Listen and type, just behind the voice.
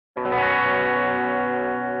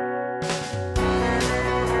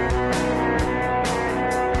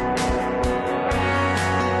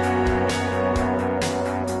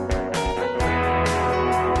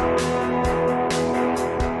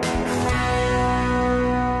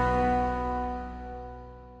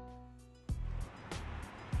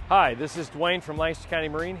Hi, this is Dwayne from Lancaster County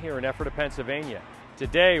Marine here in Ephrata, Pennsylvania.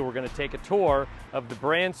 Today we're going to take a tour of the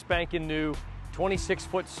brand spanking new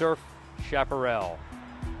 26-foot surf Chaparral.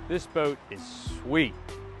 This boat is sweet.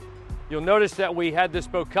 You'll notice that we had this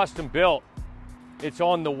boat custom built. It's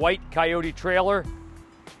on the white Coyote trailer.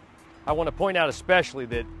 I want to point out especially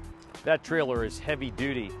that that trailer is heavy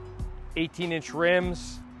duty. 18-inch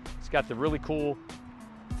rims. It's got the really cool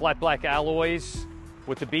flat black alloys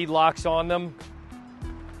with the bead locks on them.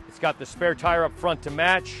 It's got the spare tire up front to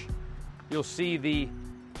match. You'll see the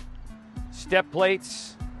step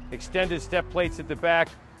plates, extended step plates at the back,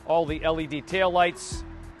 all the LED tail lights.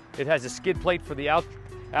 It has a skid plate for the out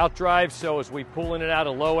drive, so as we pull in and out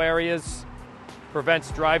of low areas,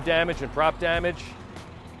 prevents drive damage and prop damage.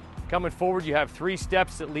 Coming forward, you have 3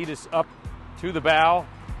 steps that lead us up to the bow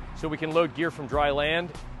so we can load gear from dry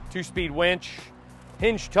land. 2-speed winch,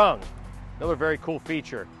 hinged tongue, another very cool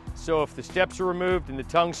feature. So if the steps are removed and the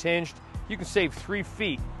tongue's hinged, you can save 3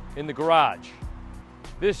 feet in the garage.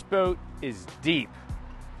 This boat is deep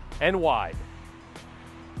and wide.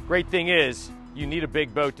 Great thing is, you need a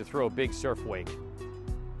big boat to throw a big surf wake.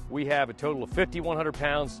 We have a total of 5,100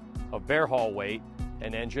 pounds of bare haul weight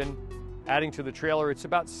and engine. Adding to the trailer, it's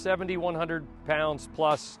about 7,100 pounds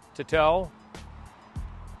plus to tow.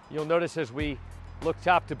 You'll notice as we look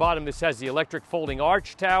top to bottom, this has the electric folding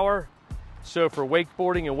arch tower. So for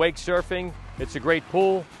wakeboarding and wake surfing, it's a great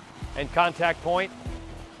pull and contact point.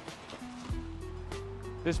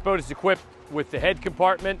 This boat is equipped with the head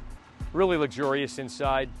compartment, really luxurious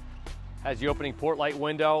inside. Has the opening port light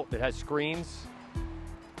window that has screens.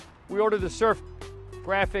 We ordered the surf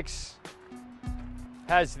graphics.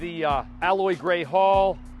 Has the alloy gray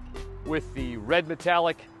hull with the red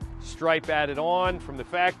metallic stripe added on from the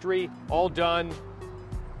factory, all done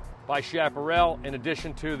by Chaparral, in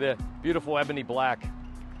addition to the beautiful ebony black.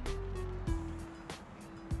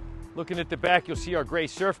 Looking at the back, you'll see our gray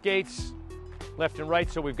surf gates, left and right.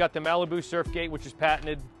 So we've got the Malibu surf gate, which is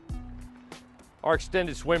patented. Our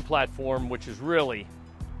extended swim platform, which is really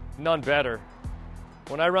none better.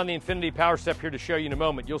 When I run the Infinity Power Step here to show you in a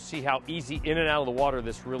moment, you'll see how easy in and out of the water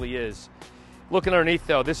this really is. Looking underneath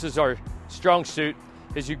though, this is our strong suit,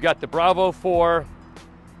 is you've got the Bravo 4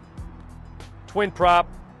 twin prop,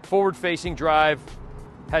 forward facing drive,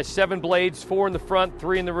 has 7 blades, 4 in the front,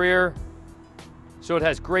 3 in the rear. So it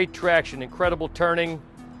has great traction, incredible turning,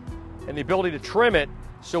 and the ability to trim it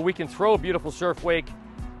so we can throw a beautiful surf wake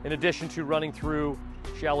in addition to running through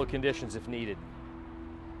shallow conditions if needed.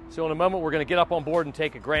 So in a moment, we're going to get up on board and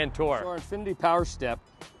take a grand tour. So our Infinity Power Step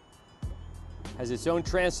has its own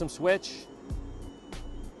transom switch.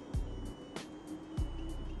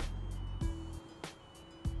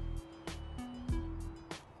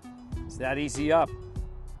 It's that easy up.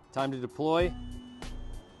 Time to deploy.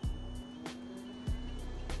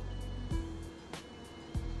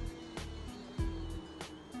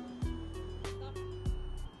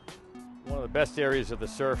 One of the best areas of the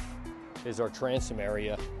surf is our transom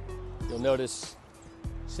area. You'll notice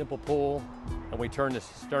simple pull, and we turn the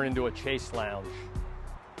stern into a chase lounge.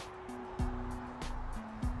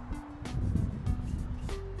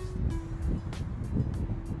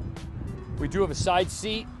 We do have a side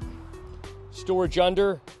seat, storage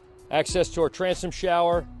under, access to our transom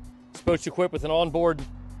shower. This boat's equipped with an onboard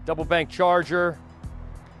double bank charger,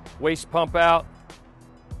 waste pump out,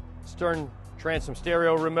 stern transom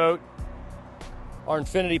stereo remote, our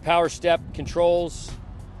Infinity Power Step controls.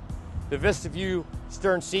 The VistaView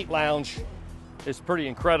stern seat lounge is pretty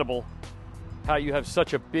incredible, how you have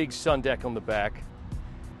such a big sun deck on the back.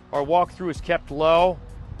 Our walk-through is kept low,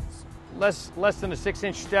 less than a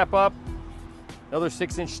 6-inch step up, another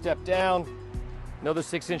 6-inch step down, another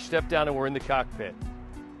 6-inch step down, and we're in the cockpit.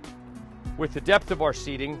 With the depth of our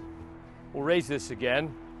seating, we'll raise this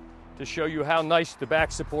again to show you how nice the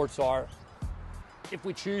back supports are. If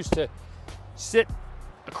we choose to sit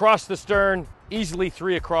across the stern, easily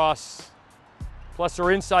 3 across, plus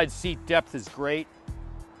our inside seat depth is great,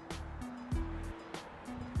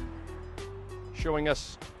 showing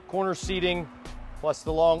us corner seating plus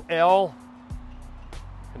the long L.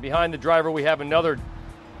 And behind the driver we have another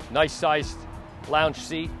nice sized lounge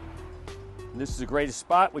seat, and this is the greatest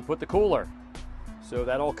spot. We put the cooler, so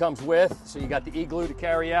that all comes with. So you got the igloo to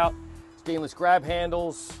carry out, stainless grab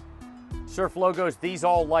handles, surf logos. These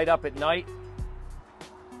all light up at night.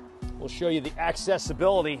 We'll show you the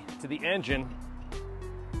accessibility to the engine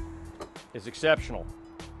is exceptional.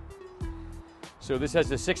 So this has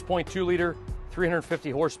a 6.2 liter, 350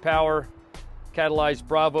 horsepower catalyzed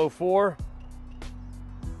Bravo 4.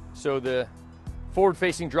 So the forward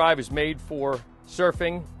facing drive is made for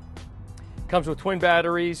surfing. Comes with twin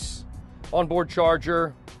batteries, onboard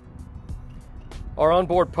charger, Our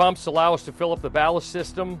onboard pumps allow us to fill up the ballast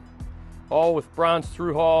system, all with bronze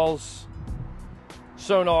through hauls,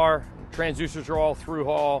 sonar, transducers are all through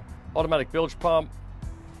haul, automatic bilge pump,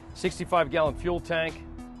 65-gallon fuel tank.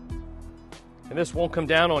 And this won't come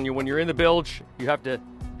down on you when you're in the bilge. You have to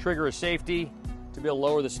trigger a safety to be able to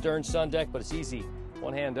lower the stern sun deck, but it's easy,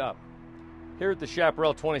 one hand up. Here at the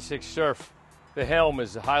Chaparral 26 Surf, the helm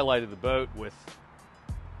is the highlight of the boat with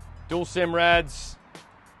dual Simrads,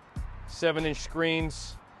 7-inch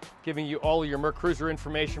screens, giving you all of your MerCruiser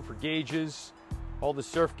information for gauges, all the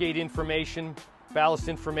surf gate information, ballast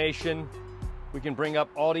information. We can bring up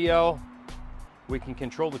audio. We can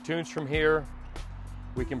control the tunes from here.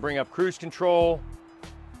 We can bring up cruise control,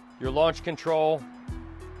 your launch control.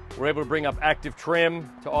 We're able to bring up active trim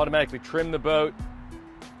to automatically trim the boat.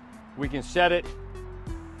 We can set it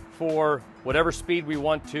for whatever speed we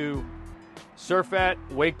want to surf at,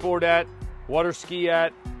 wakeboard at, water ski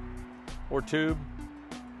at, or tube.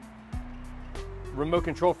 Remote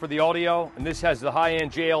control for the audio, and this has the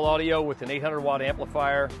high-end JL audio with an 800-watt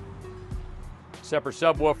amplifier, separate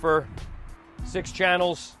subwoofer, 6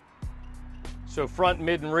 channels, so front,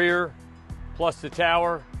 mid, and rear, plus the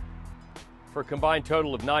tower, for a combined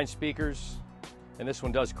total of 9 speakers, and this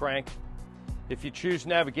one does crank. If you choose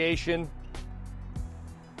navigation,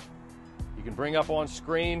 you can bring up on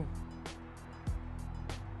screen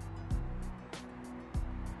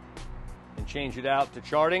and change it out to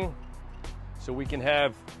charting, so we can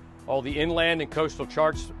have all the inland and coastal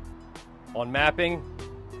charts on mapping.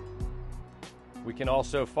 We can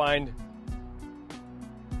also find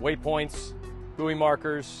waypoints, buoy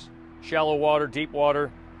markers, shallow water, deep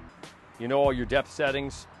water. You know all your depth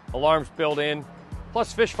settings, alarms built in,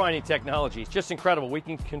 plus fish finding technology. It's just incredible. We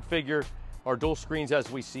can configure our dual screens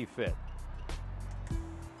as we see fit.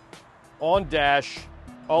 On dash,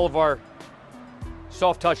 all of our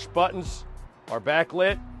soft touch buttons are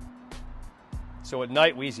backlit, so at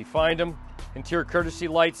night we easily find them. Interior courtesy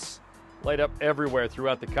lights light up everywhere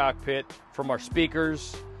throughout the cockpit, from our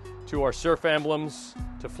speakers to our surf emblems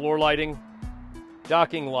to floor lighting.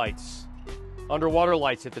 Docking lights, underwater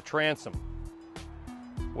lights at the transom.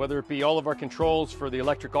 Whether it be all of our controls for the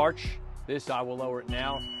electric arch, this, I will lower it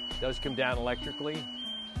now, does come down electrically.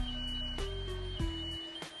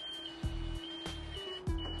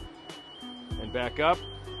 And back up,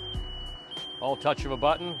 all touch of a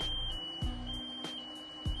button.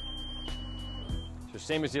 So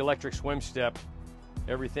same as the electric swim step,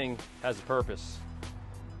 everything has a purpose.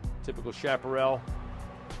 Typical Chaparral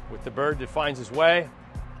with the bird that finds his way.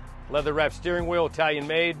 Leather wrapped steering wheel, Italian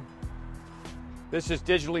made. This is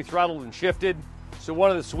digitally throttled and shifted. So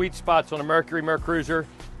one of the sweet spots on a Mercury MerCruiser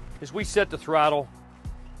is we set the throttle,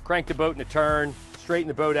 crank the boat in a turn, straighten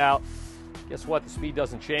the boat out. Guess what? The speed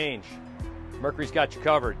doesn't change. Mercury's got you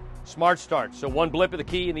covered. Smart start, so one blip of the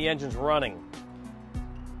key and the engine's running.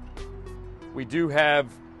 We do have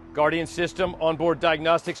Guardian system. Onboard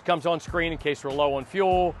diagnostics comes on screen in case we're low on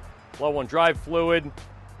fuel, low on drive fluid.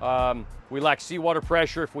 We lack seawater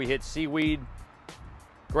pressure if we hit seaweed,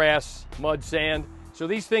 grass, mud, sand. So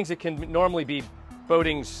these things that can normally be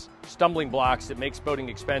boating's stumbling blocks that makes boating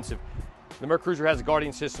expensive. The MerCruiser has a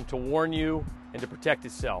Guardian system to warn you and to protect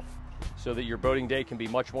itself so that your boating day can be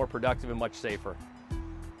much more productive and much safer.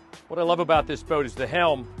 What I love about this boat is the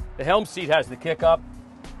helm. The helm seat has the kick up,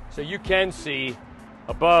 so you can see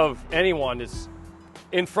above anyone that's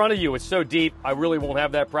in front of you. It's so deep, I really won't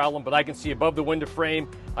have that problem, but I can see above the window frame.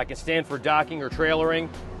 I can stand for docking or trailering.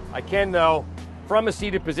 I can, though, from a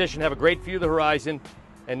seated position, have a great view of the horizon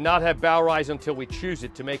and not have bow rise until we choose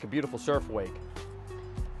it to make a beautiful surf wake.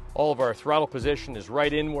 All of our throttle position is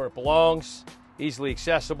right in where it belongs, easily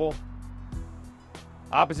accessible.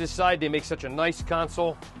 Opposite side, they make such a nice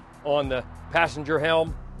console on the passenger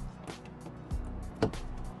helm.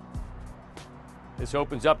 This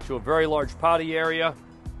opens up to a very large potty area.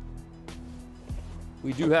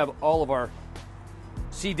 We do have all of our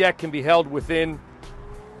sea deck can be held within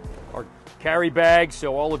our carry bag,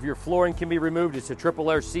 so all of your flooring can be removed. It's a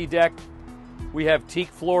triple air sea deck. We have teak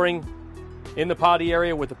flooring in the potty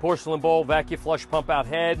area with a porcelain bowl, vacuum flush pump out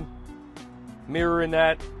head, mirror in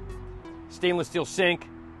that, stainless steel sink,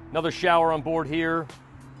 another shower on board here,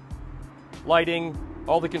 lighting,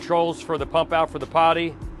 all the controls for the pump out for the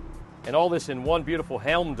potty, and all this in one beautiful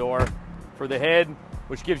helm door for the head,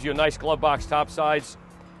 which gives you a nice glove box top sides.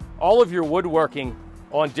 All of your woodworking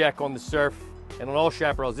on deck on the Surf and on all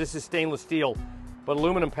Chaparrals, this is stainless steel, but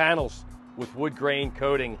aluminum panels with wood grain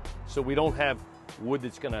coating, so we don't have wood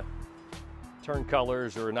that's gonna turn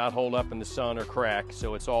colors or not hold up in the sun or crack,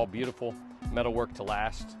 so it's all beautiful metalwork to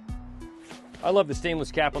last. I love the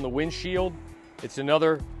stainless cap on the windshield. It's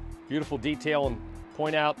another beautiful detail and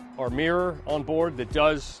point out our mirror on board that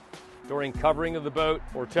does, during covering of the boat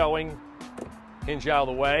or towing, hinge out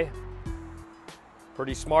of the way.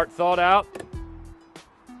 Pretty smart, thought out.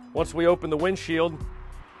 Once we open the windshield,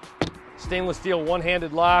 stainless steel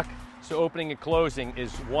one-handed lock, so opening and closing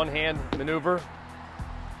is one-hand maneuver.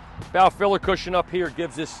 Bow filler cushion up here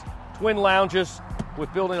gives us twin lounges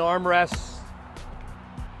with built-in armrests.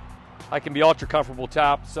 I can be ultra comfortable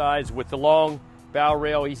top sides with the long bow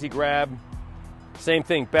rail, easy grab. Same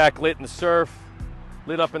thing, backlit in the surf,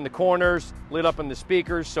 lit up in the corners, lit up in the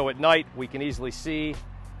speakers, so at night we can easily see.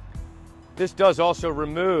 This does also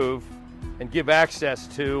remove and give access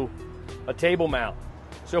to a table mount.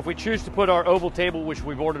 So if we choose to put our oval table, which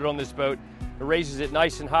we've ordered on this boat, it raises it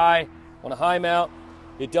nice and high on a high mount.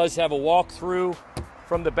 It does have a walk-through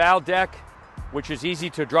from the bow deck, which is easy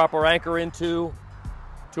to drop our anchor into,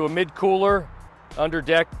 to a mid-cooler. Under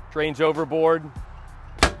deck, drains overboard.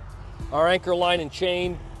 Our anchor line and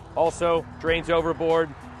chain also drains overboard.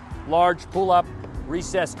 Large pull-up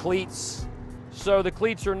recessed cleats. So the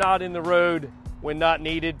cleats are not in the road when not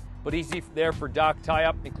needed, but easy there for dock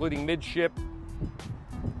tie-up, including midship.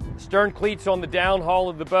 Stern cleats on the down hull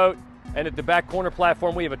of the boat, and at the back corner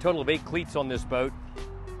platform, we have a total of 8 cleats on this boat.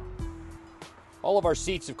 All of our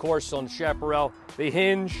seats, of course, on Chaparral, they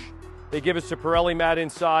hinge. They give us a Pirelli mat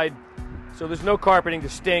inside, so there's no carpeting to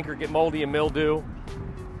stink or get moldy and mildew.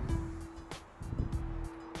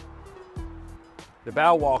 The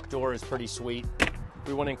bow walk door is pretty sweet.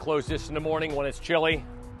 We want to enclose this in the morning when it's chilly.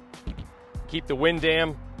 Keep the wind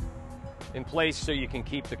dam in place so you can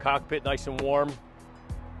keep the cockpit nice and warm.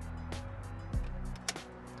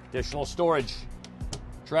 Additional storage,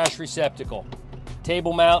 trash receptacle,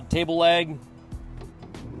 table mount, table leg.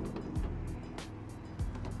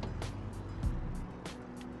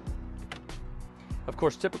 Of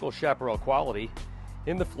course, typical Chaparral quality,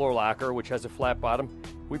 in the floor locker, which has a flat bottom,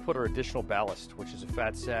 we put our additional ballast, which is a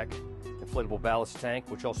fat sack inflatable ballast tank,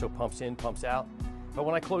 which also pumps in, pumps out. But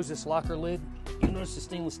when I close this locker lid, you'll notice the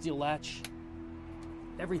stainless steel latch.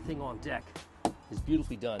 Everything on deck is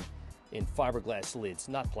beautifully done in fiberglass lids,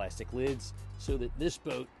 not plastic lids, so that this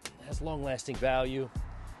boat has long-lasting value.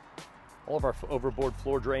 All of our overboard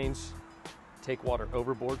floor drains take water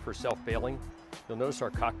overboard for self-bailing. You'll notice our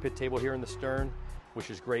cockpit table here in the stern, which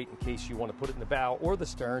is great in case you want to put it in the bow or the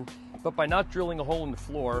stern. But by not drilling a hole in the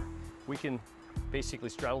floor, we can basically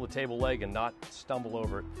straddle the table leg and not stumble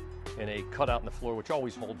over it in a cutout in the floor, which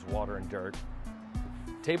always holds water and dirt.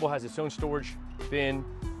 The table has its own storage bin.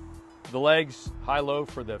 The legs, high-low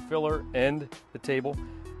for the filler and the table,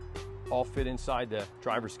 all fit inside the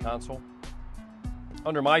driver's console.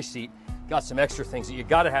 Under my seat, got some extra things that you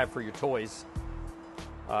gotta have for your toys.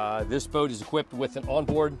 This boat is equipped with an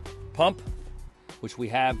onboard pump, which we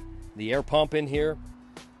have the air pump in here.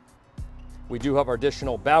 We do have our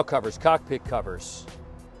additional bow covers, cockpit covers.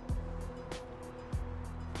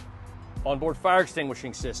 Onboard fire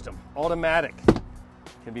extinguishing system, automatic,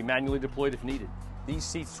 can be manually deployed if needed. These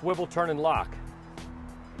seats swivel, turn, and lock.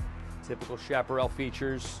 Typical Chaparral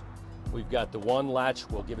features. We've got the one latch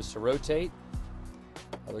will give us a rotate.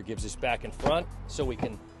 Other gives us back and front, so we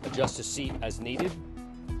can adjust the seat as needed.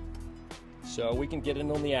 So we can get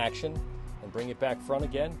in on the action and bring it back front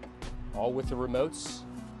again, all with the remotes,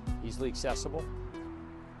 easily accessible.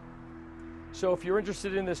 So if you're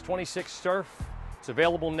interested in this 26 Surf, it's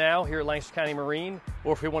available now here at Lancaster County Marine,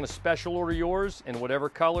 or if you want to special order yours in whatever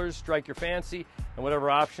colors strike your fancy and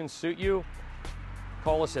whatever options suit you,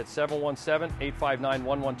 call us at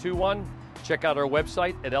 717-859-1121. Check out our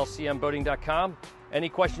website at lcmboating.com. Any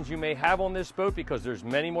questions you may have on this boat, because there's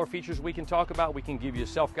many more features we can talk about, we can give you a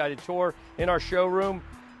self-guided tour in our showroom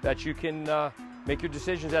that you can make your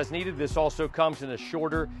decisions as needed. This also comes in a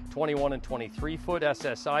shorter 21 and 23 foot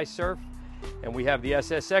SSI surf, and we have the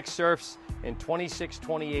SSX surfs in 26,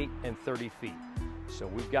 28, and 30 feet. So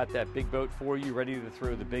we've got that big boat for you, ready to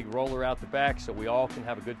throw the big roller out the back so we all can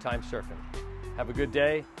have a good time surfing. Have a good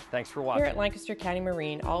day. Thanks for watching. Here at Lancaster County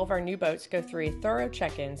Marine, all of our new boats go through a thorough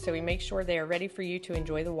check-in, so we make sure they are ready for you to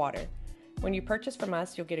enjoy the water. When you purchase from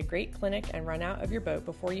us, you'll get a great clinic and run out of your boat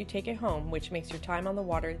before you take it home, which makes your time on the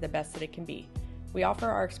water the best that it can be. We offer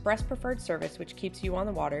our Express Preferred service, which keeps you on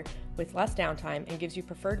the water with less downtime and gives you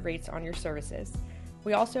preferred rates on your services.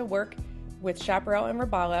 We also work with Chaparral and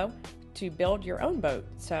Robalo to build your own boat,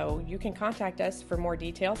 so you can contact us for more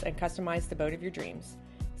details and customize the boat of your dreams.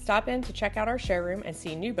 Stop in to check out our showroom and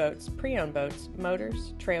see new boats, pre-owned boats,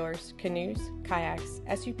 motors, trailers, canoes, kayaks,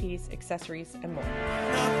 SUPs, accessories, and more.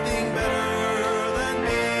 Nothing better than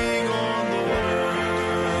being on the